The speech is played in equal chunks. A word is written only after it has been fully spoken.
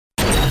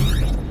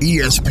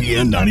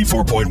ESPN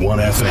 94.1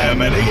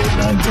 FM and AM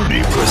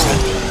 930 present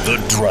The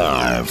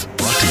Drive.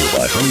 Brought to you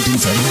by Huntington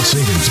Federal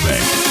Savings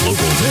Bank.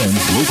 Local then,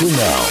 local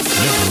now.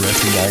 Member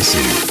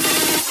FDIC.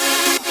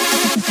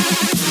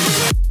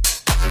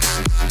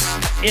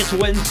 It's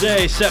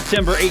Wednesday,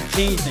 September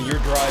 18th, and your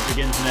drive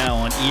begins now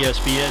on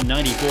ESPN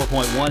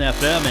 94.1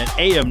 FM and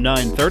AM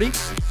 930.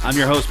 I'm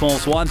your host, Paul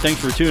Swann.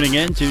 Thanks for tuning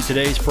in to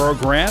today's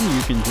program.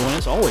 You can join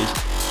us always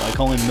by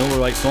calling the Miller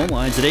Lite phone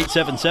lines at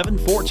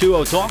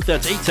 877-420-TALK.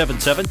 That's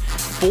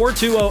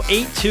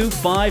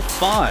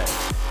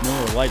 877-420-8255.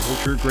 Miller Lite,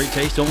 ultra great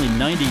taste, only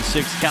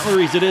 96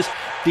 calories. It is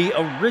the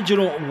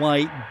original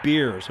light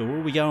beer. So what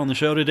do we got on the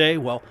show today?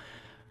 Well,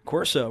 of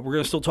course, we're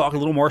going to still talk a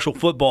little Marshall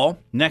football.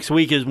 Next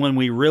week is when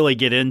we really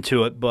get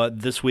into it,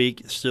 but this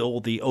week is still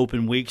the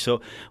open week,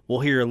 so we'll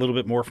hear a little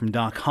bit more from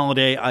Doc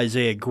Holliday,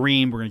 Isaiah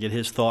Green. We're going to get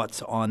his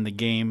thoughts on the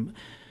game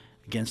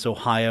against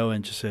Ohio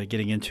and just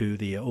getting into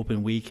the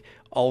open week.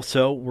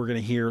 Also, we're going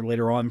to hear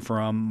later on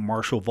from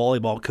Marshall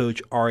volleyball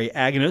coach Ari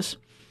Aganus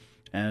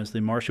as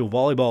the Marshall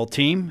volleyball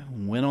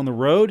team went on the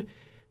road.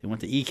 They went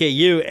to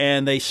EKU,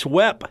 and they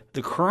swept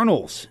the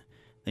Colonels.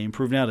 They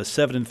improved now to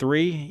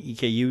 7-3.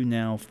 EKU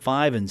now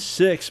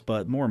 5-6.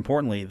 But more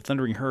importantly, the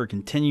Thundering Herd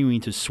continuing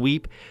to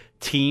sweep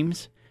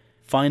teams,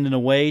 finding a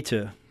way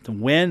to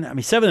win. I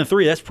mean,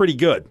 7-3. That's pretty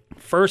good.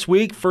 First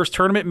week, first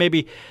tournament,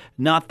 maybe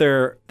not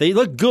their. They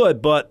looked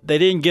good, but they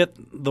didn't get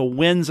the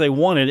wins they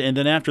wanted. And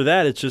then after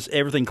that, it's just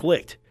everything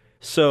clicked.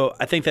 So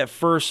I think that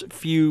first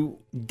few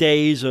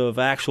days of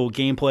actual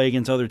gameplay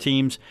against other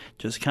teams,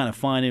 just kind of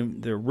finding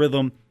their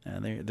rhythm.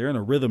 And they're in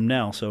a rhythm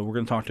now, so we're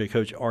going to talk to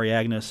Coach Ari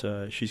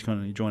Aganus. She's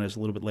going to join us a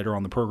little bit later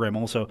on the program.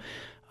 Also,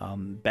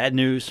 bad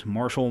news,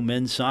 Marshall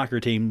men's soccer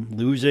team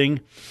losing.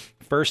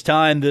 First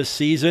time this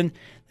season.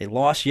 They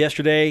lost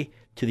yesterday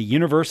to the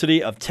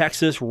University of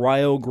Texas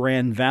Rio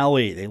Grande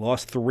Valley. They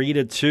lost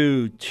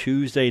 3-2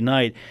 Tuesday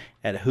night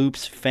at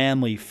Hoops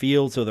Family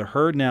Field. So the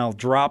Herd now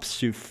drops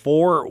to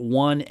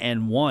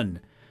 4-1-1.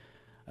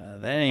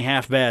 That ain't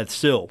half bad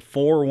still.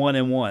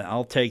 4-1-1.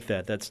 I'll take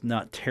that. That's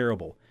not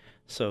terrible.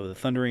 So the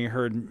Thundering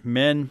Herd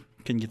men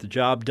can get the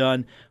job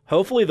done.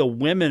 Hopefully the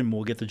women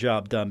will get the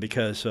job done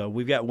because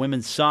we've got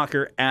women's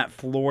soccer at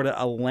Florida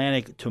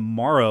Atlantic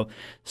tomorrow,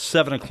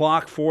 7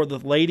 o'clock for the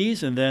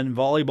ladies, and then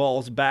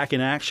volleyball is back in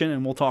action,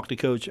 and we'll talk to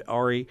Coach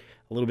Ari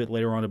a little bit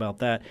later on about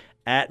that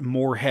at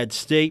Morehead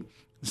State,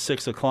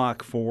 6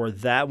 o'clock for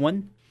that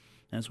one.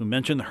 As we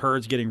mentioned, the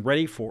Herd's getting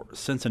ready for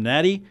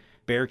Cincinnati.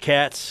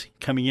 Bearcats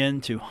coming in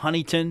to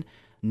Huntington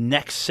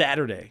next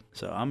Saturday.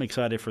 So I'm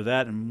excited for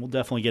that, and we'll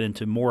definitely get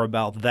into more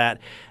about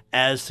that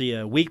as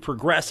the week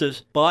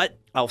progresses. But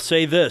I'll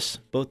say this,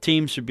 both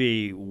teams should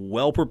be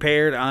well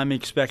prepared. I'm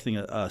expecting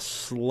a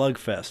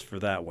slugfest for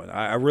that one.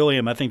 I really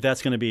am. I think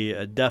that's going to be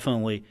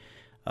definitely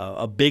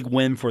a big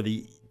win for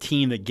the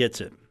team that gets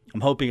it.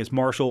 I'm hoping it's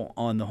Marshall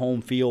on the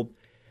home field.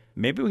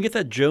 Maybe we can get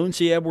that Jones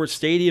C. Edwards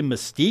Stadium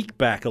mystique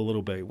back a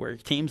little bit, where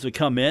teams would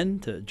come in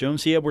to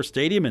Jones C. Edwards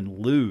Stadium and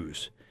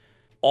lose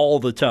all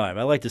the time.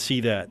 I like to see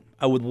that.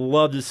 I would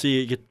love to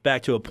see it get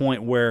back to a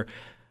point where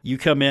you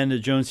come into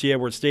Jones C.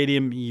 Edwards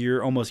Stadium,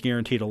 you're almost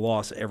guaranteed a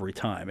loss every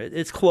time.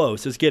 It's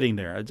close. It's getting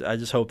there. I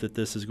just hope that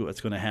this is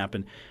what's going to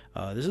happen.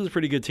 This is a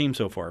pretty good team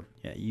so far.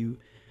 Yeah, you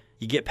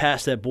get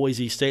past that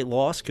Boise State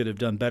loss, could have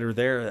done better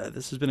there.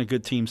 This has been a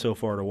good team so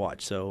far to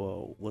watch.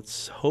 So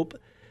let's hope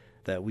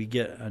that we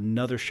get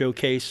another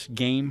showcase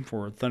game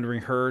for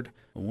Thundering Herd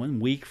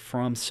 1 week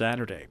from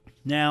Saturday.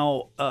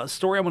 Now, a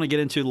story I want to get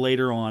into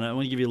later on. I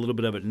want to give you a little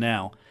bit of it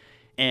now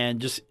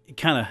and just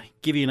kind of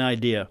give you an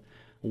idea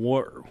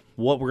what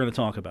we're going to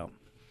talk about.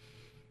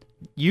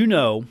 You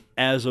know,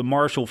 as a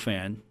Marshall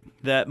fan,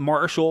 that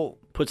Marshall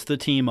puts the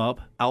team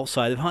up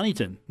outside of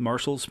Huntington.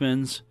 Marshall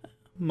spends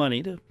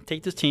money to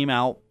take this team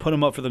out, put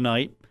them up for the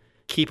night,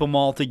 keep them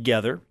all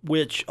together,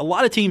 which a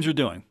lot of teams are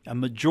doing. A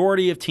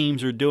majority of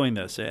teams are doing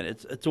this, and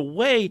it's a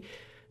way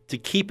to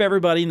keep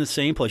everybody in the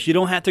same place. You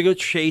don't have to go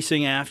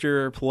chasing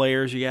after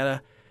players. You got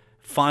to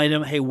find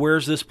them. Hey,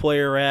 where's this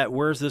player at?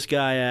 Where's this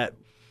guy at?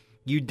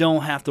 You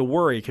don't have to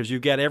worry because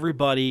you've got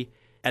everybody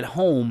at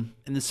home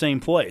in the same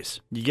place.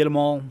 You get them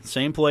all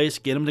same place,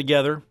 get them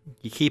together.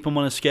 You keep them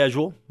on a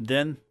schedule.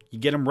 Then you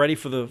get them ready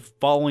for the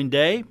following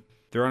day.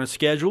 They're on a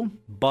schedule.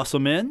 Bust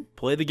them in.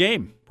 Play the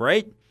game,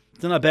 right?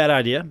 It's not a bad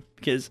idea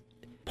because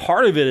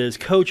part of it is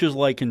coaches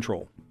like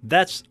control.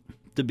 That's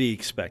to be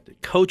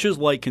expected. Coaches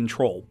like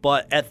control.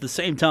 But at the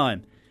same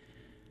time,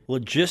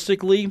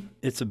 logistically,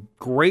 it's a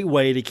great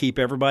way to keep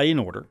everybody in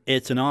order.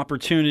 It's an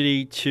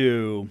opportunity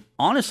to,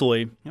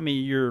 honestly, I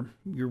mean, you're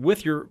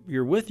with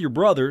your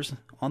brothers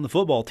on the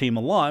football team a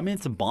lot. I mean,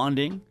 it's a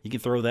bonding. You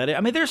can throw that in.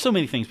 I mean, there's so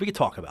many things. We could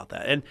talk about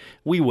that, and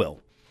we will.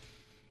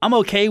 I'm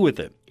okay with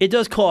it. It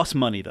does cost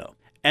money, though.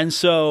 And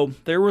so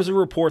there was a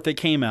report that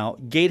came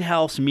out.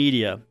 Gatehouse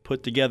Media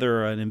put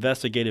together an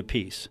investigative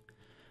piece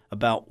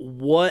about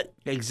what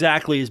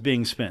exactly is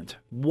being spent.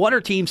 What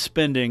are teams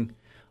spending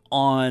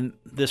on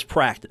this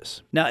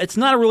practice? Now, it's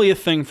not really a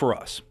thing for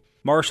us.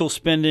 Marshall's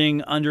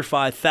spending under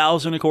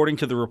 $5,000 according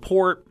to the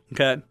report,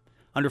 okay?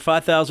 Under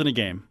 $5,000 a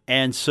game.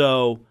 And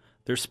so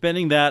They're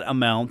spending that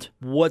amount.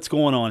 What's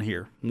going on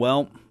here?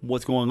 Well,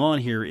 what's going on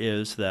here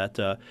is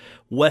that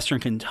Western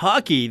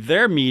Kentucky,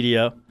 their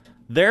media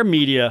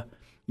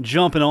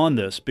jumping on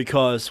this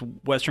because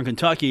Western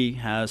Kentucky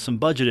has some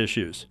budget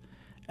issues.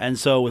 And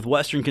so with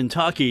Western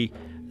Kentucky,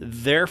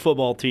 their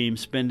football team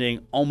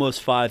spending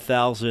almost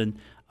 $5,000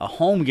 a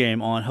home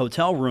game on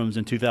hotel rooms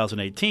in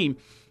 2018,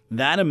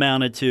 that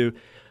amounted to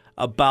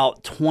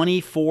about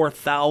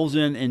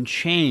 $24,000 and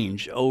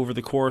change over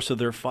the course of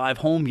their 5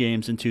 home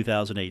games in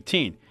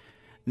 2018.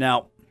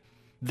 Now,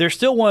 they're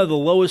still one of the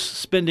lowest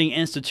spending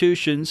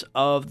institutions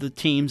of the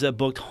teams that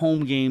booked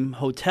home game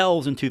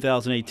hotels in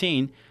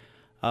 2018.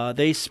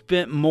 They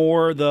spent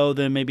more, though,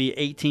 than maybe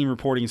 18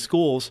 reporting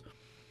schools.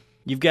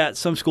 You've got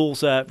some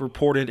schools that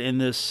reported in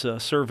this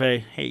survey,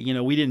 hey,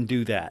 we didn't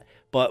do that.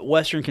 But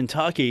Western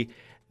Kentucky,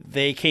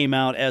 they came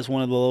out as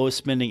one of the lowest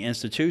spending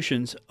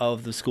institutions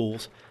of the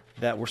schools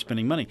that were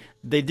spending money.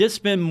 They did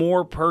spend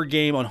more per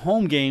game on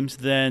home games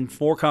than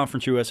 4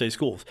 Conference USA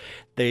schools.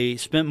 They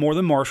spent more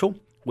than Marshall,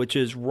 which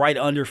is right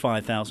under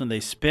 $5,000. They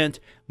spent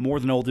more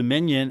than Old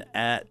Dominion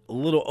at a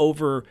little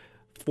over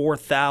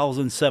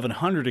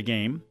 $4,700 a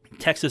game.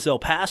 Texas El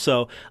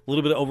Paso, a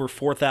little bit over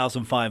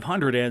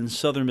 $4,500, and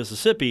Southern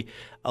Mississippi,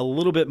 a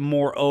little bit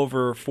more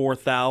over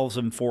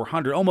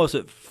 $4,400, almost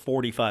at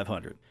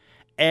 $4,500.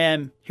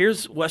 And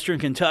here's Western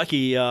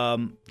Kentucky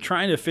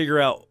trying to figure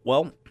out,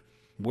 well,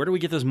 where do we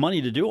get this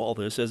money to do all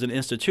this as an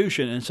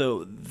institution? And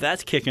so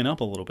that's kicking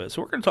up a little bit.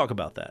 So we're going to talk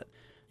about that.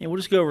 And we'll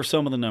just go over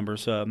some of the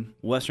numbers.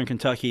 Western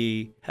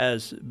Kentucky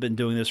has been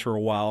doing this for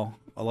a while.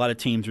 A lot of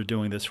teams are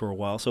doing this for a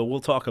while. So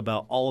we'll talk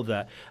about all of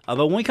that.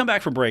 But when we come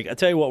back from break, I'll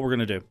tell you what we're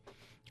going to do.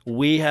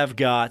 We have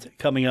got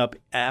coming up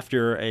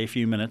after a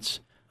few minutes,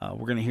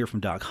 we're going to hear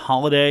from Doc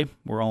Holliday.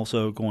 We're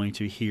also going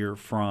to hear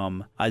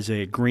from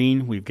Isaiah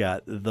Green. We've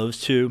got those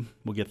two.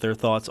 We'll get their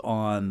thoughts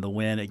on the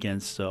win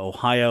against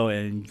Ohio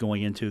and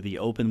going into the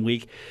open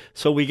week.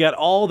 So we got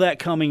all that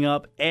coming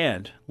up.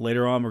 And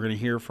later on, we're going to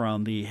hear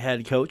from the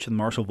head coach of the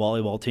Marshall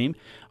volleyball team,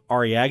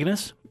 Ari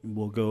Aganus.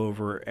 We'll go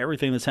over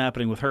everything that's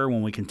happening with her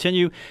when we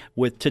continue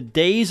with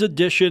today's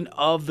edition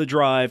of The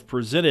Drive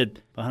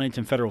presented by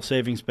Huntington Federal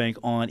Savings Bank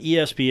on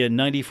ESPN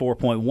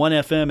 94.1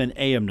 FM and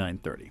AM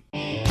 930.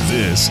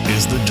 This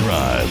is The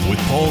Drive with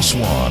Paul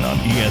Swann on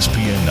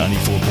ESPN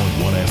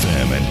 94.1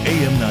 FM and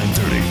AM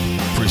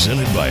 930.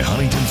 Presented by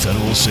Huntington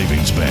Federal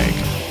Savings Bank.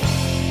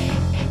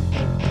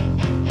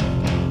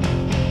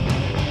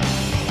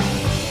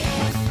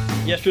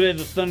 Yesterday,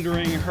 the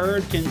Thundering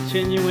Herd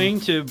continuing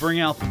to bring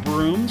out the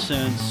brooms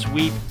and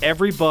sweep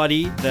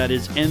everybody that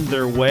is in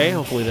their way.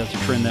 Hopefully that's a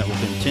trend that will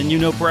continue.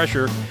 No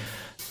pressure.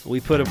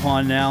 We put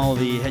upon now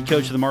the head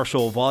coach of the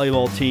Marshall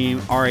volleyball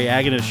team, Ari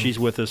Aganus. She's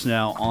with us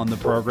now on the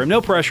program. No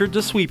pressure.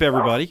 Just sweep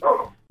everybody.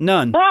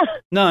 None.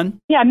 None.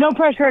 Yeah, no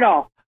pressure at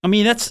all. I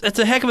mean, that's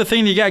a heck of a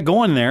thing that you got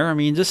going there. I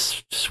mean,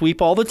 just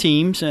sweep all the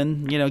teams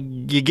and,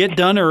 you get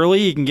done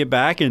early. You can get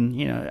back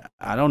and,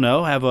 I don't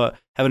know, have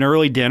an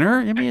early dinner.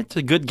 I mean, it's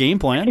a good game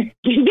plan.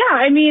 Yeah,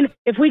 I mean,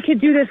 if we could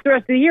do this the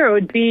rest of the year, it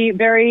would be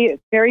very,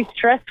 very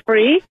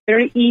stress-free,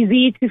 very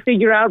easy to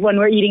figure out when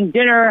we're eating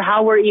dinner,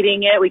 how we're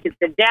eating it. We could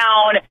sit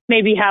down,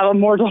 maybe have a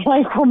more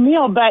delightful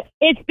meal, but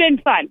it's been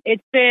fun.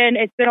 It's been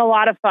a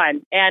lot of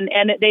fun, and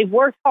they've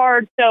worked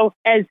hard. So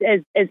as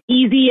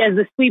easy as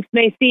the sweeps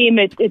may seem,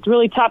 it's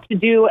really tough to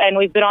do, and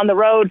we've been on the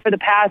road for the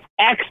past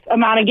X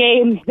amount of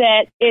games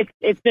that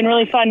it's been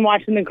really fun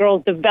watching the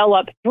girls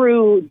develop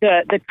through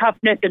the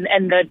toughness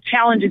and the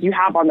challenges you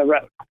have on the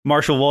road.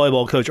 Marshall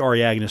volleyball coach Ari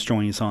Aganus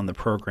joining us on the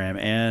program,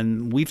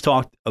 and we've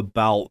talked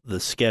about the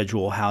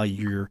schedule, how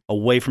you're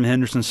away from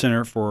Henderson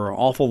Center for an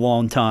awful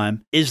long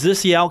time. Is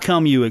this the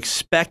outcome you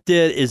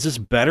expected? Is this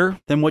better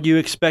than what you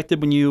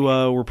expected when you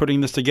were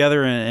putting this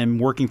together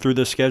and working through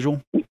this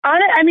schedule?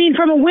 I mean,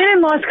 from a win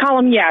and loss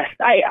column, yes.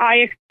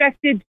 I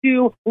expected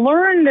to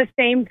learn the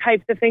same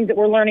types of things that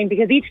we're learning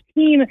because each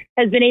team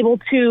has been able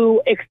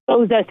to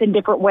expose us in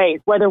different ways.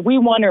 Whether we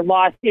won or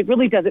lost, it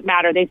really doesn't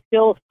matter. They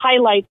still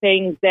highlight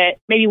things that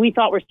maybe we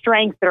thought were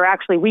strengths that are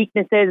actually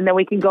weaknesses, and then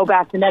we can go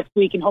back the next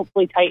week and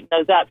hopefully tighten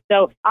those up.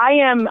 So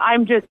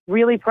I'm just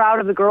really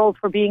proud of the girls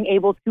for being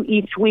able to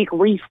each week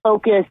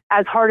refocus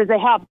as hard as they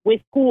have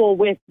with school,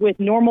 with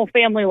normal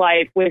family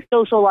life, with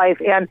social life,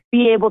 and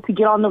be able to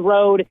get on the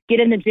road, get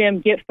in the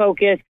gym, get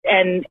focused,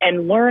 and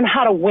learn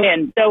how to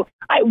win. So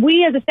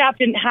we as a staff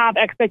didn't have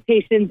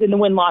expectations in the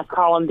win-loss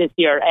column this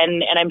year,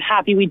 and I'm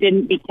happy we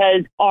didn't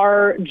because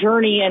our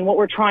journey and what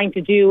we're trying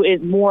to do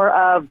is more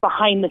of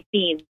behind the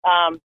scenes.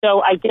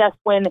 So I guess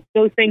when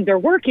those things are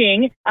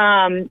working,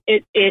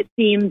 it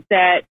seems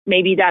that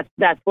maybe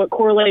that's what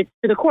correlates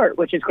to the court,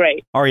 which is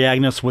great. Ari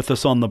Aganus with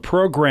us on the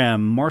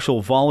program.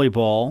 Marshall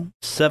volleyball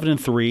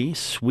 7-3,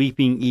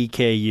 sweeping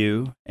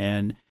EKU,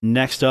 and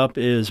next up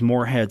is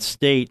Morehead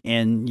State,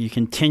 and you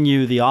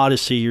continue the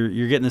odyssey.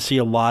 You're getting to see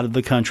a lot of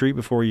the country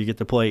Street before you get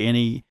to play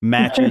any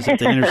matches at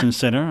the Henderson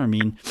Center. I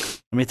mean,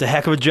 it's a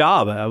heck of a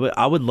job.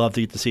 I would love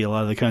to get to see a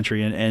lot of the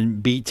country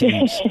and beat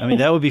teams. I mean,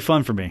 that would be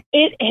fun for me.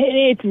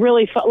 It's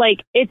really fun.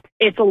 Like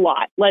it's a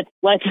lot. Let's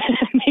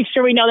make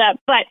sure we know that.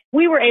 But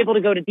we were able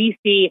to go to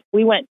DC.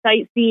 We went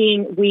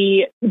sightseeing.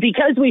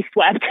 Because we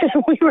swept,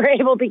 we were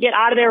able to get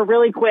out of there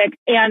really quick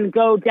and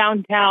go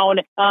downtown,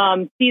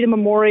 see the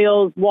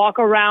memorials, walk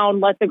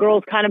around, let the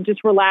girls kind of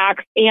just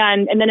relax.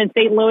 And then in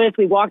St. Louis,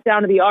 we walked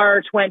down to the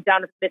Arch, went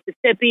down to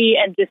Mississippi,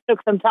 and just took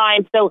some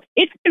time. So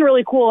it's been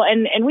really cool.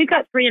 And we've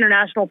got 3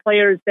 international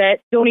players that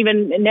don't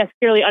even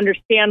necessarily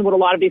understand what a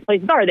lot of these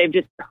places are. They've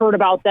just heard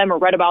about them or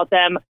read about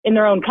them in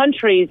their own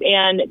countries,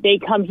 and they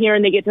come here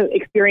and they get to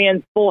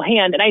experience full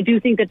hand. And I do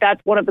think that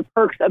that's one of the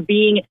perks of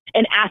being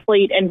an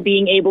athlete and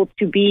being able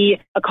to be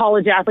a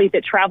college athlete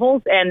that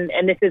travels. And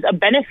this is a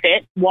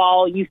benefit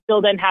while you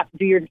still then have to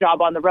do your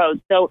job on the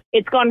road. So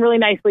it's gone really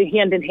nicely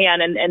hand in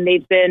hand. And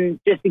they've been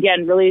just,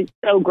 again, really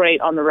so great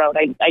on the road.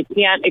 I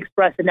can't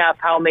express enough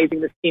how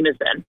amazing this team has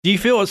been. Do you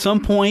feel at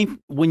some point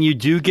when you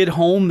do get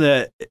home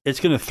that it's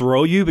going to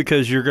throw you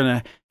because you're going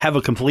to have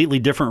a completely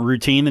different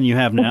routine than you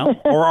have now?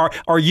 Or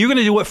are you going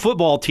to do what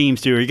football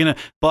teams do? Are you going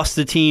to bust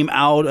the team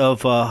out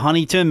of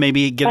Huntington,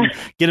 maybe get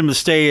them to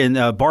stay in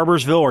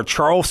Barbersville or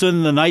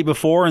Charleston the night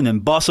before and then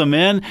bus them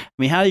in? I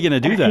mean, how are you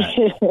going to do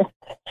that?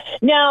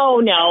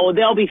 No,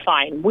 they'll be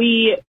fine.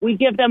 We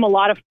give them a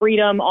lot of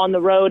freedom on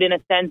the road in a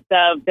sense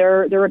of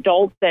they're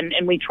adults, and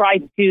we try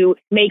to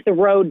make the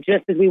road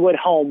just as we would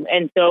home.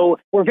 And so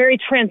we're very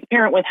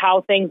transparent with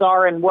how things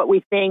are and what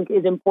we think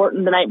is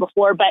important the night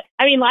before. But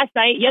I mean,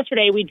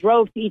 yesterday, we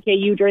drove to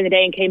EKU during the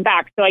day and came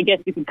back. So I guess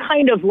you can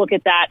kind of look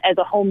at that as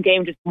a home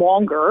game, just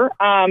longer,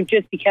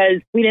 just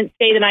because we didn't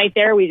stay the night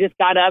there. We just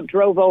got up,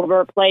 drove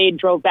over, played,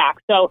 drove back.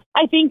 So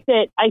I think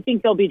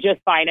they'll be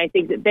just fine. I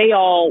think that they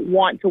all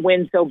want to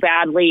win so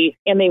badly,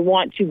 and they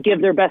want to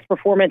give their best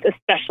performance,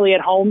 especially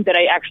at home, that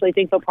I actually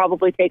think they'll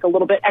probably take a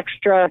little bit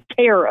extra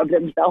care of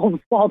themselves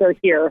while they're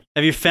here.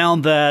 Have you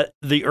found that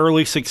the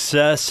early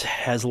success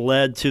has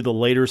led to the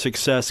later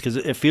success? Because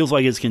it feels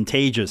like it's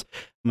contagious.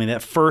 I mean,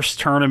 that first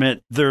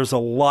tournament, there's a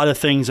lot of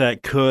things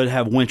that could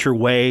have went your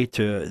way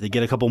to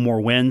get a couple more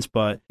wins,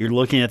 but you're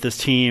looking at this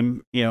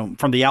team,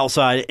 from the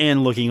outside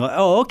in looking like,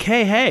 oh,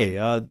 okay, hey,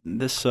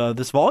 this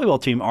volleyball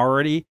team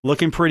already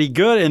looking pretty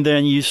good, and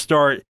then you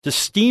start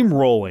just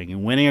steamrolling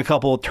and winning a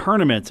couple of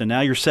tournaments, and now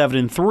you're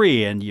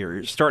 7-3, and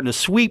you're starting to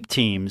sweep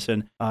teams,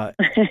 and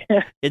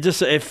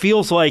it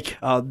feels like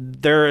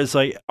there is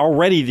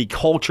already the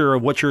culture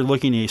of what you're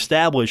looking to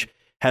establish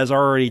has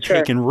already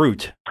taken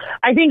root.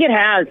 I think it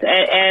has,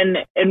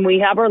 and we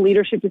have our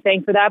leadership to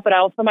thank for that, but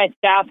also my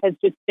staff has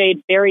just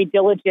stayed very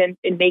diligent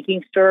in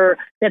making sure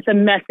that the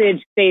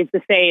message stays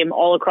the same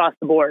all across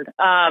the board.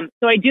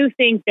 So I do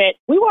think that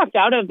we walked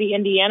out of the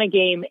Indiana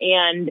game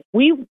and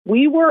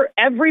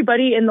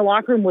everybody in the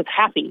locker room was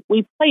happy.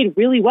 We played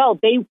really well.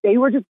 They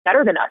were just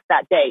better than us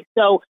that day.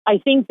 So I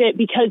think that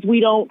because we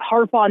don't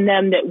harp on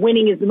them that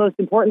winning is the most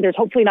important, there's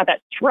hopefully not that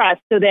stress,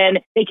 so then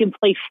they can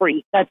play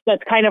free. That's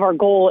kind of our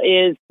goal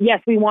is,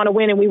 yes, we want to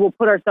win and we will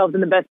put ourselves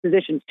in the best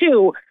position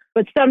too.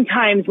 But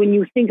sometimes when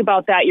you think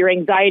about that, your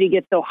anxiety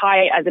gets so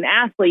high as an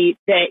athlete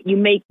that you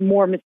make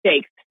more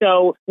mistakes.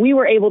 So we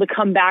were able to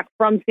come back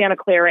from Santa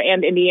Clara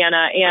and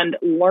Indiana and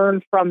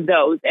learn from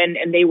those.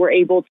 And they were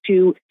able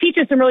to teach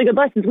us some really good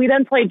lessons. We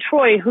then played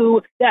Troy,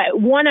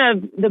 one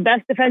of the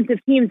best defensive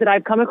teams that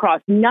I've come across.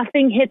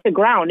 Nothing hit the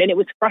ground, and it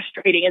was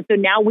frustrating. And so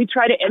now we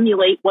try to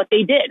emulate what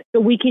they did. So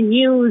we can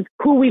use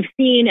who we've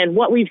seen and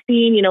what we've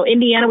seen.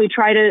 Indiana, we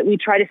try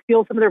to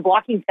steal some of their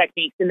blocking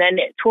techniques. And then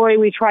Troy,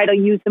 we try to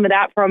use some of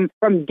that from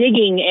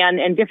digging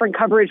and different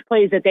coverage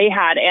plays that they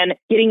had and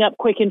getting up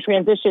quick in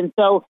transition.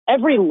 So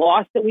every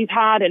loss that we've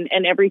had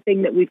and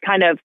everything that we've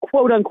kind of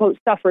quote unquote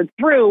suffered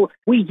through,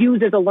 we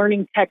use as a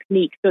learning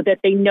technique so that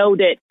they know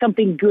that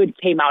something good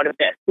came out of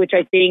this, which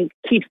I think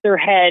keeps their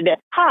head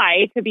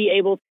high to be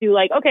able to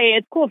okay,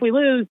 it's cool if we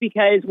lose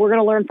because we're going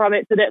to learn from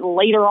it so that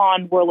later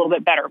on we're a little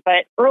bit better.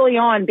 But early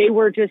on, they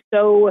were just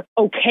so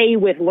okay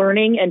with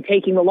learning and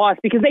taking the loss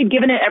because they'd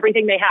given it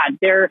everything they had.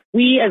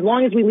 As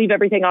long as we leave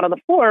everything out on the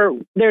floor,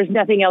 there's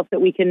nothing else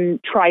that we can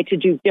try to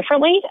do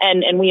differently,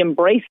 and we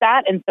embrace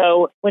that. And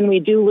so when we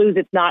do lose,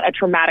 it's not a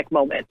traumatic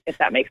moment, if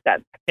that makes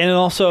sense. And it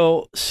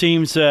also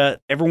seems that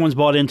everyone's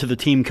bought into the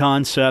team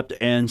concept,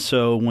 and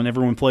so when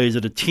everyone plays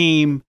at a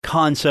team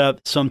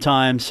concept,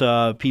 sometimes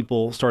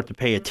people start to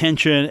pay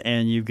attention,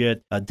 and you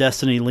get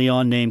Destiny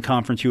Leon named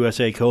Conference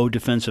USA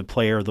Co-Defensive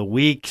Player of the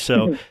Week.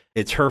 So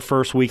it's her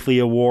first weekly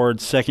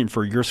award, second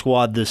for your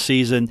squad this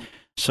season.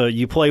 So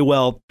you play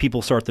well,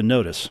 people start to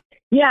notice.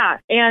 Yeah,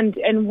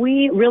 and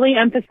we really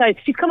emphasize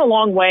she's come a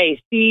long way.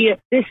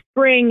 This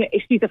spring,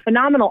 she's a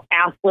phenomenal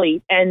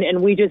athlete,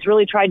 and we just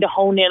really tried to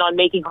hone in on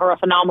making her a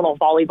phenomenal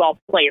volleyball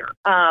player.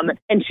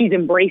 And she's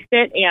embraced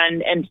it,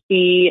 and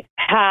she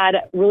had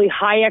really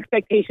high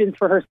expectations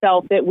for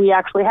herself that we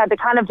actually had to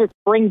kind of just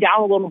bring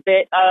down a little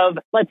bit of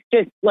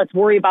let's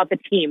worry about the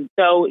team.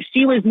 So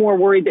she was more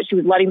worried that she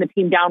was letting the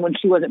team down when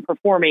she wasn't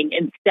performing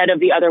instead of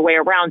the other way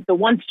around. So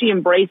once she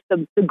embraced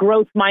the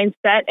growth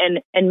mindset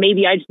and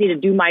maybe I just need to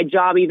do my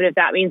job, even if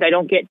that means I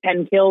don't get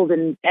 10 kills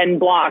and 10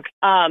 blocks,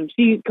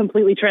 she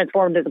completely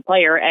transformed as a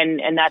player.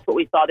 And that's what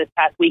we saw this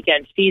past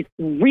weekend. She's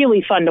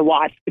really fun to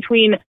watch.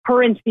 Between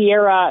her and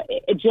Sierra,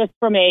 just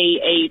from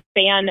a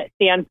fan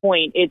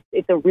standpoint,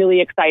 it's a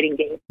really exciting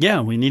game.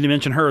 Yeah, we need to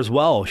mention her as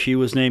well. She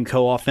was named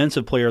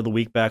co-offensive player of the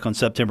week back on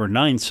September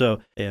 9th.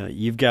 So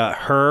you've got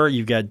her,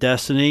 you've got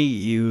Destiny,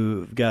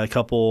 you've got a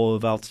couple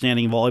of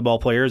outstanding volleyball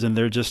players, and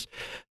they're just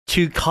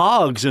two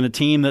cogs in a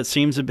team that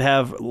seems to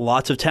have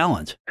lots of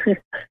talent.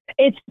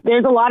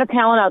 There's a lot of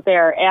talent out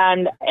there,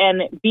 and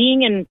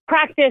being in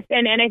practice,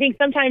 and I think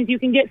sometimes you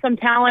can get some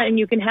talent and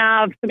you can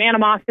have some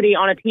animosity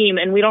on a team,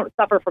 and we don't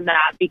suffer from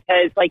that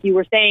because, like you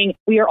were saying,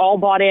 we are all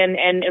bought in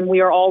and we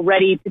are all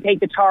ready to take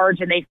the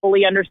charge, and they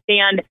fully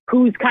understand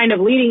who's kind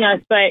of leading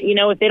us. But,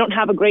 if they don't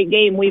have a great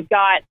game, we've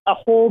got a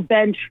whole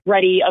bench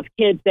ready of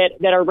kids that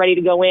are ready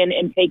to go in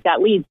and take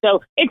that lead.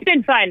 So it's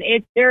been fun.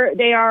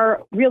 They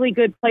are really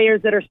good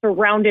players that are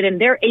surrounded, and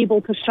they're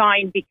able to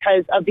shine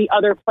because of the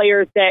other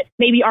players that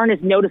maybe aren't as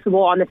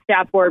noticeable on the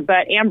stat board,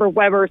 but Amber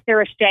Weber,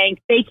 Sarah Shank,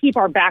 they keep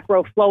our back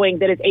row flowing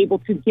that is able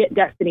to get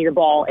Destiny the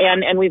ball.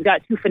 And we've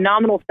got two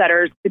phenomenal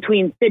setters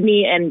between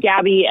Sydney and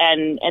Gabby,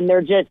 and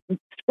they're just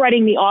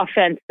spreading the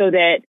offense so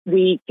that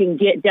we can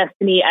get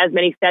Destiny as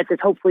many sets as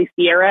hopefully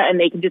Sierra, and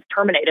they can just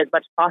terminate as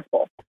much as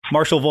possible.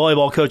 Marshall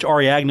volleyball coach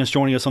Ari Aganus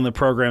joining us on the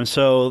program.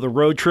 So the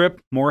road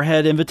trip,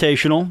 Moorhead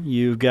Invitational.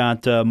 You've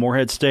got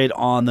Moorhead State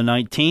on the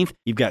 19th.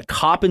 You've got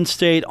Coppin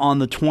State on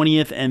the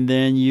 20th, and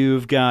then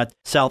you've got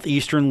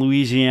Southeastern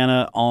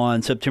Louisiana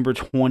on September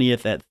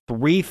 20th at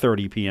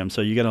 3:30 p.m.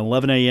 So you got an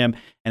 11 a.m.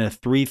 and a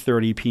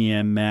 3:30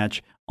 p.m.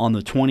 match on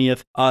the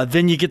 20th.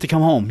 Then you get to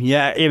come home.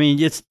 Yeah, I mean,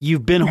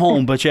 you've been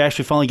home, but you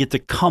actually finally get to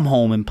come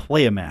home and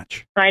play a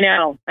match. I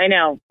know.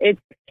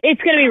 It's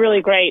going to be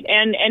really great,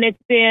 and it's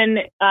been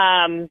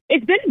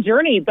a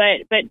journey,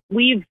 but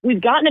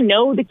we've gotten to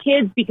know the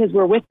kids because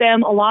we're with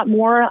them a lot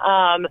more.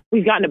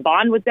 We've gotten to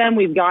bond with them.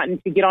 We've gotten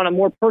to get on a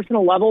more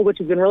personal level, which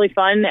has been really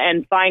fun,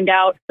 and find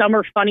out some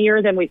are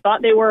funnier than we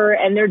thought they were,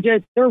 and they're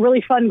a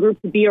really fun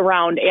group to be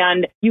around.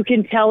 And you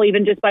can tell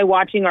even just by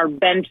watching our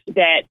bench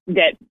that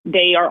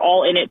they are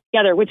all in it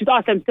together, which is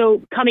awesome.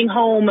 So coming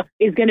home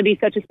is going to be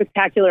such a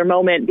spectacular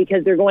moment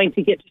because they're going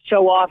to get to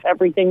show off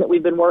everything that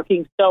we've been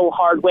working so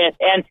hard with.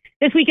 And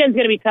this weekend's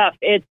going to be tough.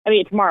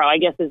 Tomorrow, I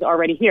guess, is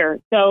already here.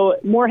 So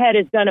Moorhead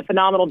has done a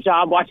phenomenal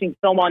job watching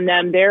film on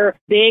them. They're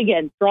big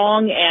and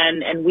strong,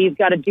 and we've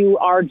got to do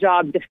our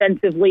job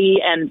defensively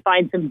and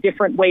find some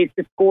different ways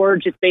to score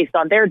just based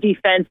on their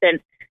defense.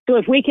 And so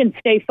if we can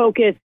stay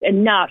focused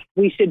enough,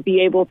 we should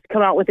be able to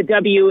come out with a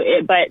W,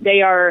 but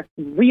they are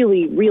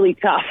really, really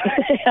tough.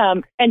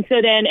 And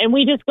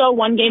we just go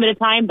one game at a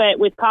time, but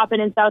with Coppin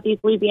in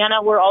Southeast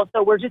Louisiana,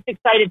 we're just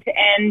excited to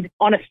end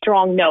on a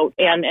strong note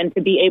and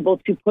to be able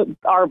to put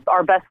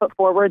our best foot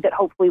forward that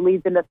hopefully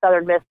leads into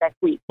Southern Miss next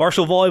week.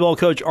 Marshall volleyball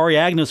coach Ari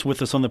Aganus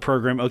with us on the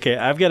program. Okay,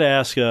 I've got to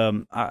ask,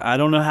 I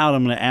don't know how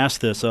I'm going to ask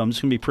this, so I'm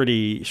just going to be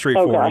pretty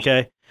straightforward,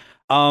 okay?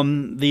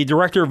 The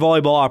director of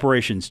volleyball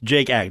operations,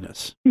 Jake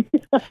Aganus.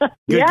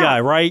 Good guy,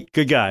 right?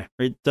 Good guy.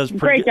 Right?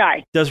 Great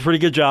guy. Does a pretty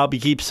good job. He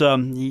keeps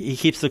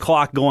the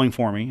clock going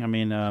for me. I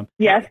mean,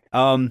 yes.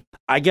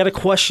 I got to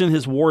question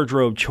his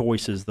wardrobe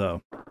choices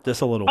though,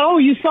 just a little. Oh,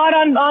 you saw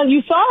it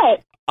you saw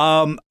it.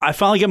 I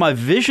finally got my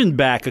vision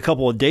back a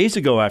couple of days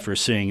ago after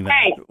seeing that.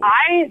 Hey,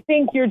 I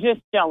think you're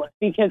just jealous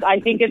because I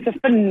think it's a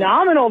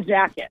phenomenal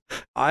jacket.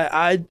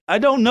 I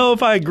don't know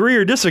if I agree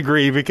or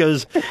disagree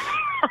because.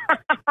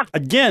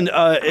 Again,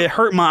 it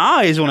hurt my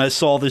eyes when I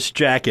saw this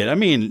jacket. I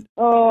mean,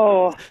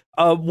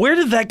 where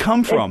did that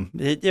come from?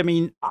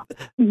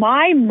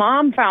 My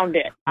mom found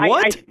it.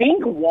 What? I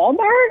think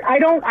Walmart. I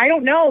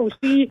don't know.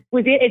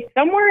 It's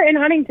somewhere in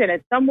Huntington.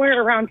 It's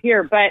somewhere around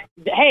here. But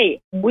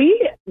hey, I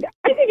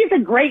think it's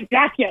a great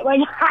jacket. Like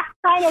I'm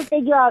trying to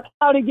figure out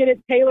how to get it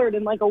tailored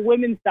in like a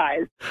women's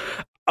size.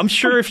 I'm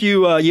sure if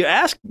you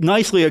ask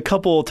nicely a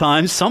couple of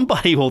times,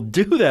 somebody will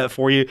do that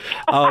for you.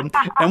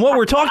 And what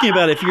we're talking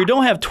about, if you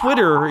don't have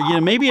Twitter,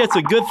 maybe it's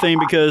a good thing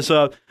because,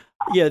 the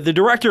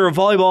director of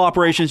volleyball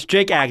operations,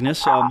 Jake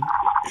Aganus,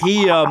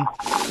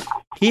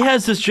 he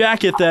has this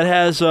jacket that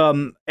has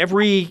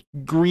every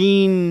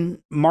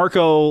green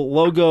Marco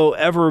logo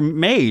ever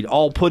made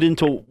all put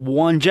into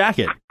one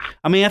jacket.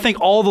 I mean, I think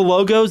all the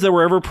logos that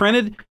were ever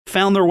printed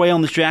found their way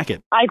on this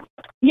jacket. I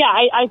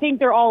think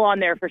they're all on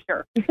there for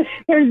sure.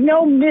 There's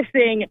no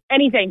missing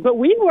anything. But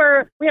we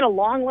had a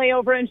long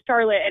layover in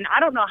Charlotte, and I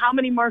don't know how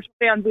many Marshall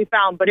fans we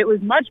found, but it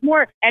was much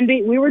more. And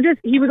he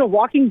was a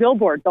walking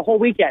billboard the whole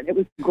weekend. It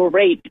was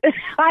great.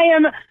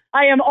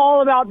 I am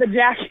all about the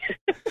jacket.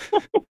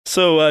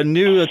 So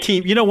new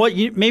team. You know what?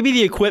 Maybe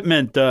the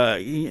equipment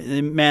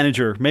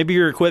manager. Maybe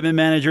your equipment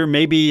manager.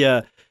 Maybe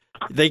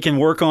they can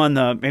work on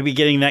maybe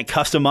getting that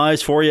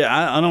customized for you.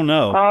 I don't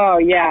know. Oh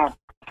yeah,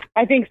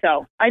 I think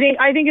so. I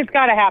think it's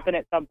got to happen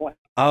at some point.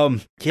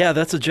 Yeah,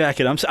 that's a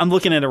jacket. I'm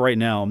looking at it right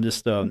now. I'm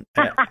just I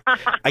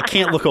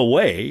can't look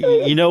away.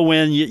 You know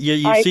when you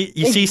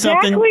see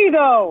something. Exactly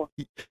though.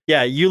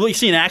 Yeah, you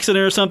see an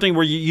accident or something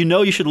where you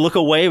know you should look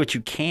away, but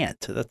you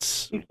can't.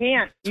 You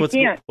can't.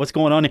 What's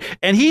going on here?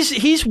 And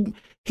he's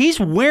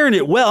wearing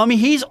it well. I mean,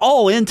 he's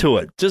all into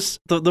it. Just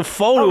the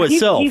photo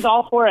itself. He's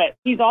all for it.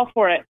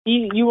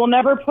 You will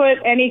never put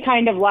any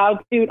kind of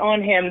loud suit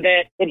on him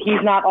that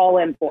he's not all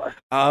in for.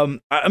 I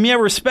mean, I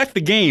respect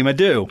the game. I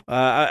do.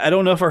 I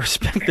don't know if I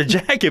respect the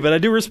jacket, but I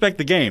do respect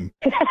the game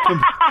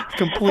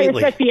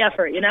completely. I respect the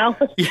effort, you know?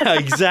 Yeah,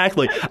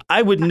 exactly.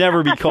 I would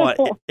never be caught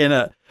in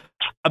a.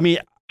 I mean,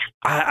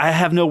 I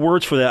have no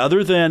words for that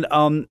other than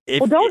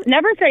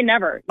never say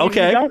never.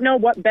 Okay. You don't know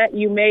what bet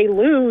you may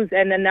lose,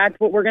 and then that's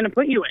what we're going to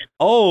put you in.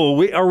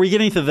 Oh, are we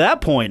getting to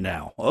that point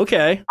now?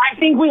 Okay. I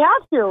think we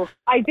have to.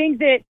 I think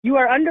that you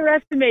are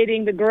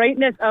underestimating the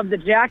greatness of the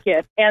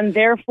jacket, and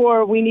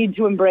therefore we need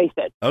to embrace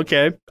it.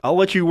 Okay. I'll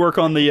let you work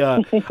on the.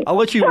 I'll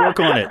let you work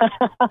on it.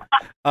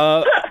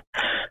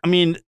 I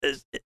mean,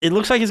 it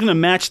looks like it's going to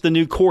match the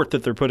new court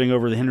that they're putting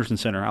over the Henderson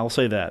Center. I'll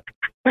say that.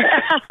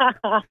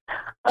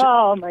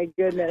 Oh, my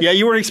goodness. Yeah,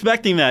 you weren't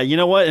expecting that. You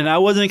know what? And I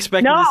wasn't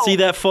expecting to see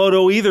that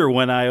photo either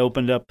when I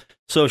opened up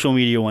social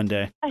media one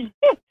day. I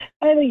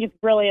think it's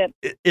brilliant.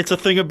 It's a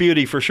thing of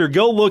beauty for sure.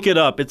 Go look it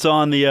up. It's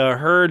on the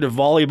Herd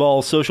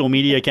Volleyball social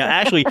media account.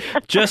 Actually,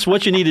 just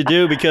what you need to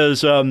do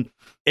because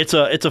it's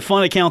a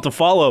fun account to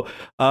follow.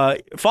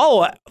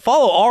 Follow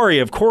Ari,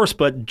 of course,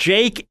 but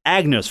Jake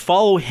Aganus.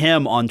 Follow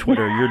him on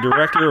Twitter, your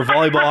director of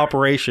volleyball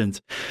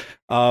operations.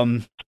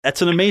 That's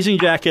an amazing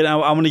jacket.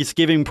 I'm going to just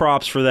give him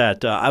props for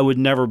that. I would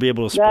never be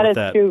able to sport that.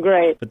 That is too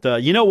great.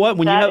 But you know what?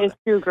 When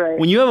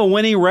you have a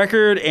winning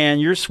record and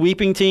you're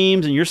sweeping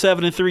teams and you're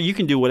 7-3, you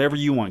can do whatever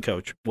you want,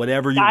 Coach.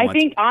 Whatever you want. I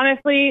think,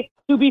 honestly,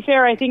 to be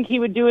fair, I think he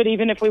would do it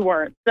even if we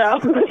weren't. So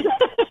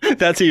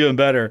that's even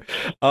better.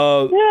 Yeah.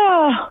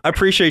 I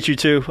appreciate you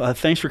too.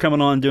 Thanks for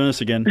coming on and doing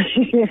this again.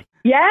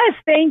 Yes,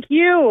 thank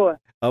you.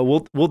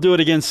 We'll do it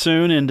again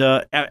soon, and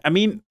I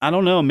mean, I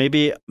don't know.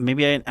 Maybe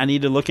I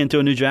need to look into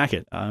a new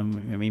jacket. I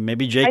mean,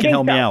 maybe Jake can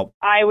help me out.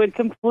 I would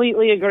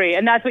completely agree,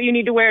 and that's what you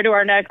need to wear to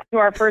our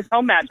first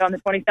home match on the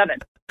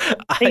 27th.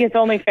 I think it's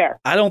only fair.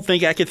 I don't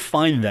think I could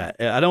find that.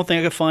 I don't think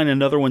I could find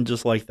another one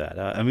just like that.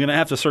 I'm gonna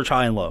have to search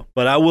high and low,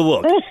 but I will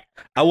look.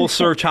 I will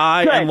search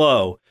high and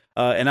low.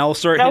 And I'll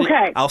start.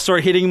 I'll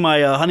start hitting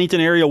my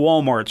Huntington area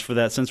WalMarts for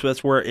that, since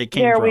that's where it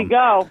came from. There we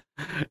go,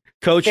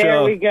 Coach.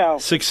 There we go.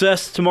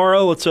 Success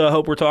tomorrow. Let's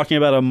hope we're talking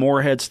about a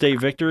Moorhead State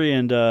victory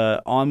and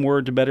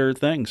onward to better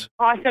things.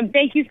 Awesome.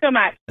 Thank you so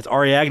much. That's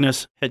Ari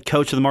Aganus, head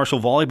coach of the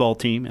Marshall volleyball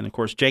team, and of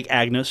course Jake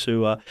Aganus,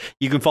 who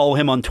you can follow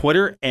him on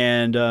Twitter,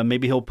 and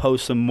maybe he'll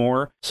post some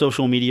more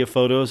social media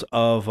photos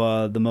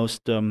of the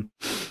most.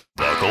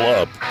 Buckle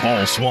up.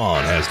 Paul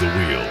Swann has the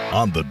wheel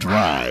on The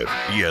Drive,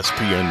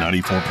 ESPN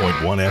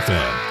 94.1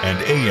 FM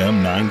and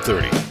AM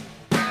 930.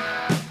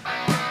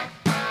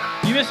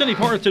 You missed any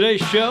part of today's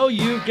show,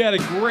 you've got a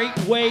great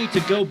way to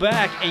go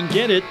back and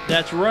get it.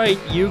 That's right.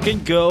 You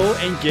can go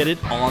and get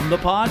it on the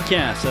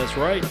podcast. That's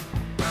right.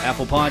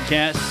 Apple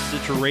Podcasts,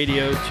 Stitcher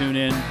Radio,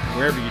 TuneIn,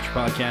 wherever you get your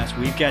podcasts,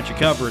 we've got you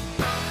covered.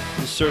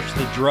 Just search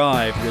The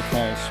Drive with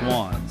Paul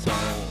Swann. So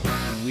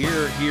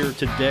we're here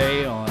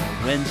today on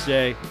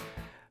Wednesday.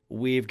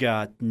 We've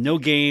got no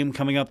game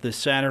coming up this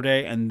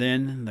Saturday, and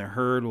then the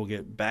Herd will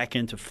get back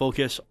into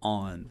focus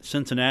on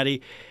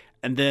Cincinnati.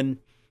 And then,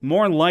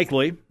 more than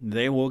likely,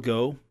 they will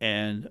go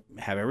and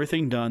have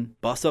everything done,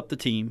 bust up the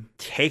team,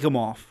 take them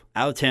off,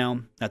 out of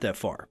town, not that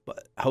far,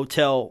 but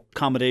hotel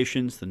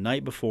accommodations the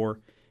night before,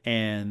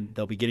 and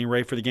they'll be getting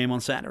ready for the game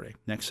on Saturday,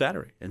 next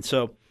Saturday. And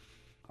so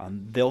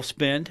they'll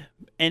spend,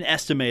 an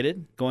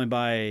estimated, going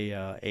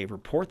by a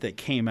report that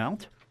came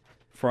out,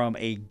 from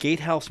a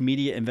Gatehouse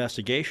Media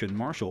investigation,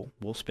 Marshall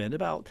will spend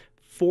about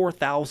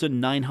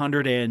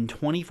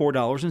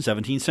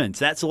 $4,924.17.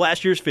 That's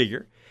last year's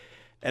figure.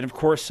 And, of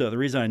course, the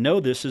reason I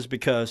know this is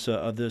because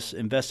of this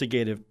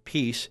investigative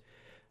piece.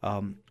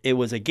 It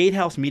was a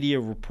Gatehouse Media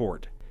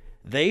report.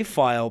 They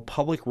filed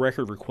public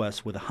record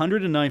requests with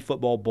 109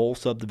 football bowl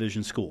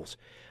subdivision schools.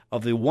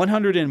 Of the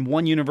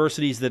 101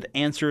 universities that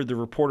answered the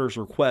reporter's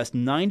request,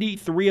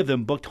 93 of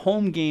them booked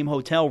home game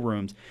hotel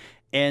rooms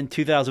in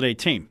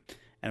 2018.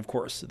 And, of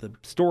course, the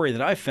story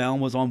that I found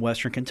was on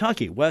Western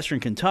Kentucky. Western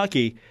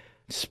Kentucky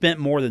spent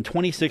more than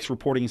 26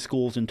 reporting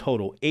schools in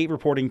total. 8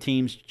 reporting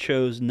teams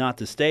chose not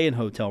to stay in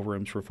hotel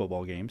rooms for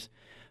football games,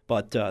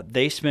 but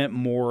they spent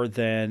more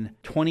than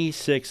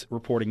 26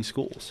 reporting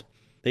schools.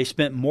 They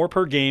spent more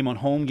per game on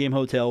home game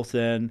hotels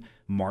than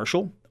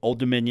Marshall, Old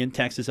Dominion,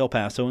 Texas, El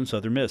Paso, and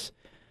Southern Miss.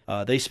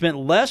 They spent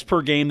less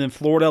per game than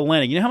Florida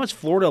Atlantic. You know how much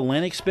Florida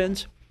Atlantic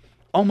spends?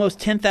 Almost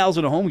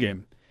 $10,000 a home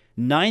game.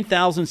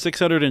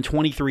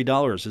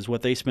 $9,623 is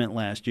what they spent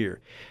last year.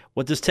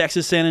 What does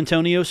Texas San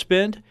Antonio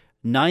spend?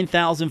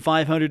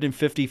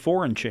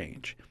 $9,554 and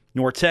change.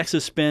 North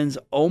Texas spends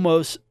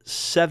almost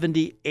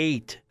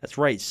 $78. That's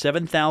right,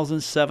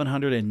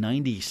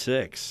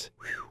 $7,796.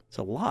 It's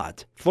a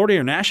lot. Florida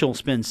International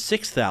spends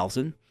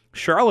 $6,000.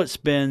 Charlotte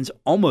spends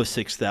almost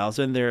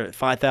 $6,000. They're at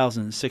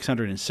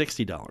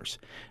 $5,660.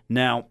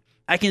 Now,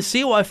 I can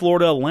see why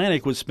Florida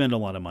Atlantic would spend a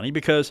lot of money,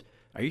 because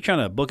are you trying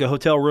to book a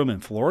hotel room in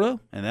Florida,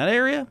 in that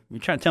area? You're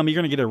trying to tell me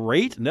you're going to get a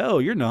rate? No,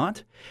 you're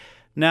not.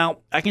 Now,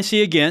 I can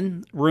see,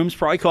 again, rooms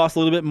probably cost a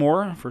little bit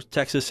more for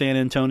Texas San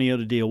Antonio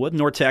to deal with.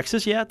 North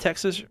Texas,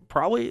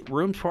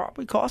 rooms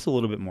probably cost a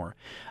little bit more.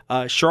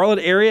 Charlotte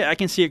area, I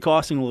can see it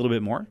costing a little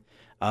bit more.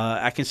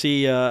 I can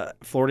see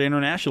Florida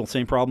International,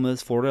 same problem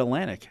as Florida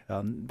Atlantic.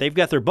 They've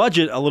got their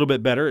budget a little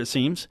bit better, it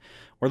seems,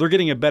 or they're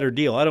getting a better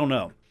deal. I don't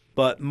know.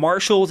 But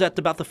Marshall's at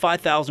about the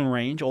 $5,000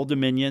 range. Old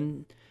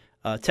Dominion,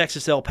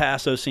 Texas El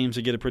Paso seems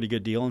to get a pretty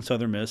good deal in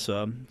Southern Miss,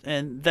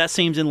 and that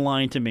seems in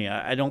line to me.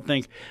 I don't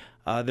think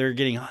they're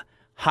getting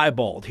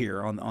highballed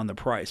here on the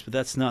price, but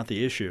that's not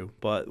the issue.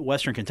 But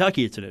Western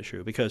Kentucky, it's an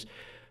issue because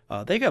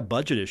they got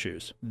budget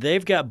issues.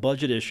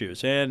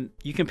 And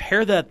you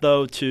compare that,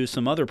 though, to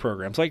some other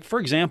programs. Like, for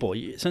example,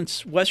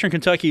 since Western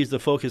Kentucky is the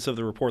focus of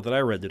the report that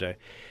I read today,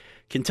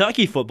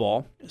 Kentucky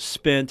football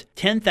spent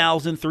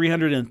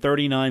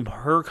 $10,339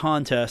 per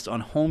contest on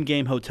home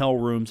game hotel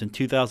rooms in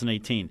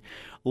 2018.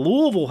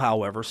 Louisville,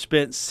 however,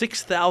 spent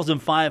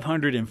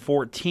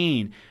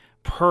 $6,514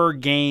 per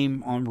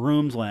game on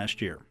rooms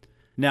last year.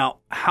 Now,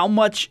 how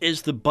much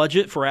is the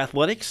budget for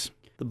athletics?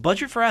 The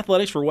budget for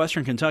athletics for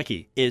Western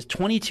Kentucky is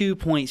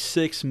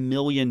 $22.6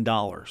 million.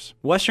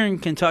 Western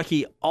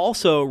Kentucky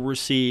also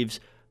receives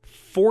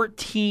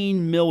 $14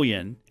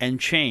 million and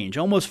change,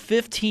 almost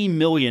 $15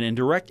 million in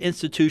direct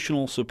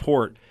institutional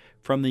support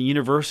from the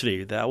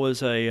university. That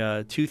was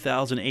a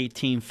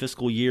 2018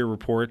 fiscal year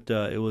report.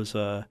 It was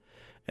an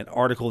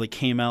article that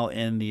came out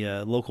in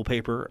the local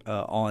paper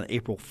on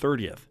April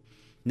 30th.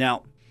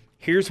 Now,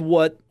 here's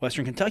what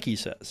Western Kentucky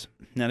says.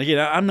 Now, again,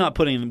 I'm not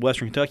putting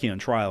Western Kentucky on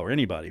trial or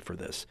anybody for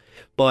this,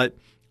 but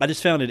I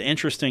just found it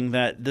interesting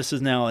that this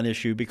is now an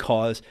issue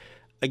because,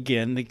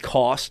 again, the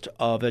cost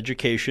of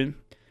education,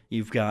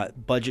 you've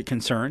got budget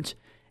concerns,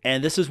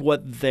 and this is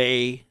what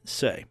they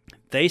say.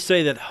 They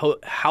say that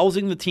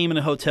housing the team in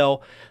a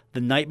hotel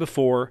the night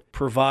before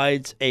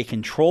provides a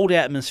controlled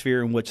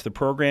atmosphere in which the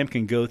program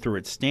can go through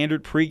its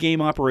standard pregame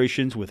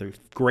operations with a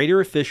greater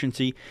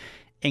efficiency,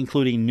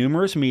 including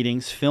numerous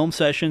meetings, film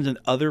sessions, and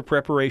other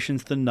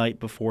preparations the night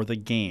before the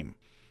game.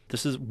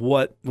 This is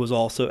what was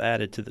also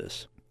added to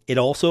this. It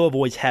also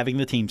avoids having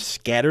the team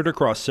scattered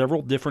across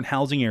several different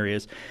housing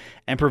areas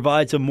and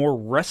provides a more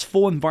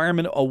restful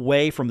environment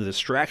away from the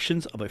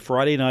distractions of a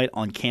Friday night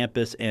on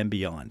campus and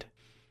beyond.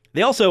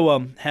 They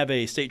also have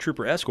a state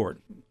trooper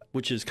escort,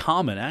 which is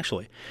common,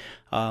 actually.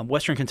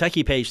 Western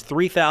Kentucky pays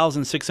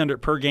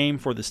 $3,600 per game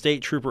for the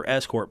state trooper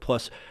escort,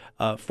 plus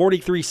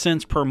 43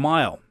 cents per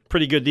mile.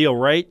 Pretty good deal,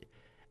 right?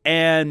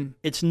 And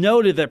it's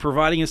noted that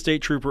providing a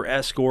state trooper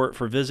escort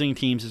for visiting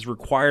teams is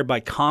required by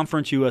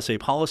Conference USA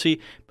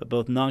policy, but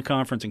both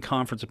non-conference and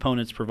conference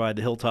opponents provide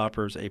the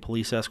Hilltoppers a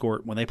police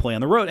escort when they play on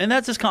the road. And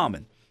that's just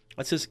common.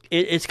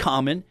 It's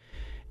common.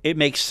 It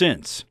makes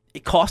sense.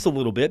 It costs a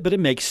little bit, but it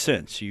makes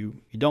sense. You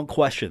don't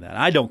question that.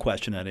 I don't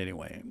question that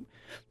anyway.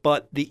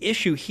 But the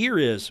issue here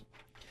is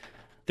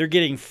they're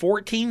getting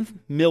 $14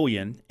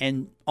 million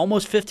and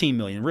almost $15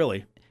 million,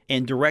 really,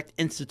 in direct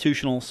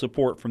institutional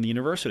support from the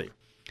university.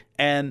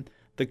 And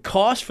the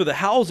cost for the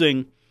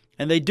housing,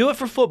 and they do it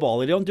for football,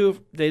 they don't do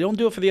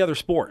it for the other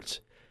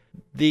sports.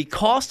 The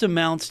cost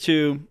amounts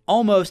to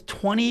almost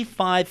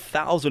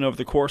 $25,000 over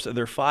the course of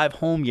their 5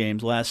 home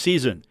games last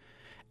season.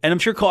 And I'm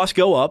sure costs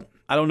go up.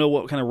 I don't know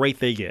what kind of rate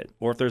they get,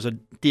 or if there's a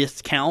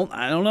discount,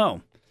 I don't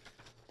know.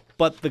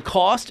 But the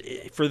cost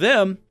for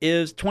them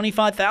is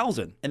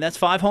 $25,000, and that's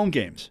 5 home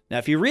games. Now,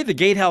 if you read the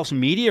Gatehouse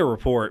media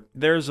report,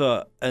 there's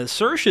an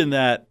assertion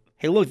that,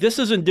 hey, look, this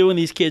isn't doing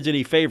these kids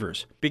any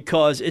favors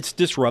because it's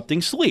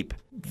disrupting sleep.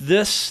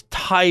 This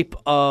type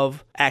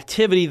of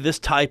activity, this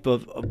type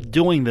of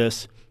doing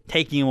this,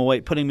 taking them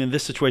away, putting them in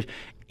this situation,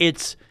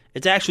 it's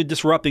actually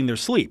disrupting their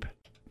sleep.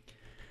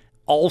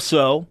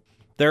 Also,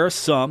 there are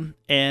some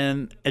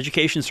in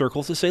education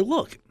circles that say,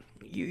 look,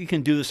 you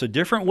can do this a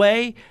different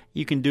way.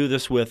 You can do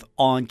this with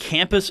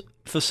on-campus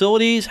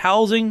facilities,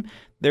 housing.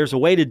 There's a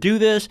way to do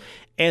this.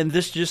 And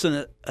this is just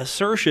an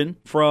assertion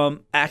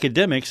from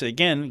academics,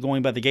 again,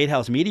 going by the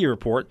Gatehouse media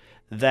report,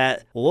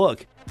 that,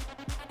 look,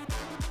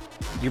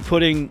 you're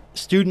putting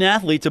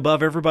student-athletes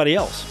above everybody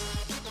else.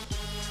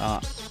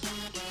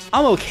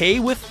 I'm okay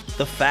with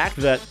the fact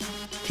that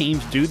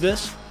teams do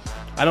this.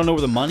 I don't know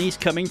where the money's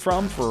coming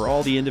from for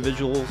all the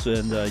individuals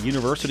and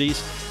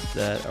universities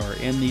that are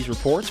in these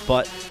reports,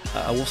 but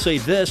I will say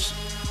this,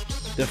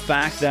 the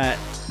fact that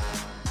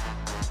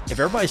if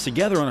everybody's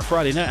together on a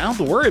Friday night, I don't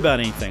have to worry about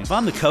anything. If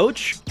I'm the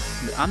coach,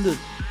 I'm the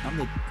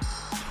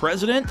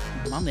president,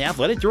 I'm the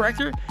athletic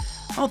director,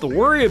 I don't have to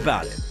worry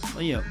about it.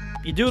 You know,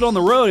 you do it on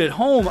the road. At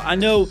home, I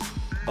know,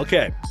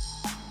 okay,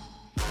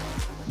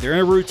 they're in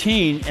a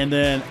routine, and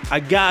then I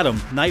got them.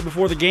 Night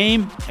before the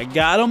game, I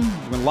got them.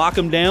 I'm going to lock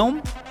them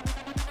down.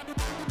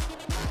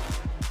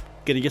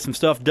 Going to get some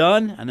stuff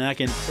done, and then I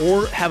can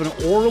have an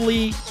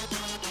orderly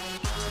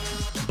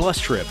bus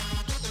trip.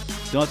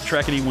 Don't have to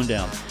track anyone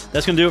down.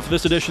 That's going to do it for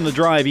this edition of The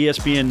Drive,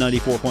 ESPN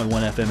 94.1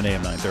 FM and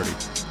AM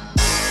 930.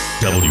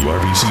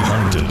 WRBC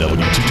Huntington,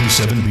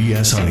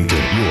 W227BS Huntington,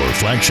 your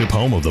flagship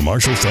home of the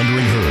Marshall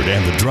Thundering Herd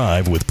and The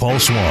Drive with Paul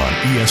Swann,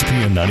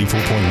 ESPN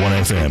 94.1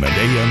 FM and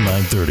AM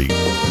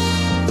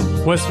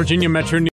 930. West Virginia Metro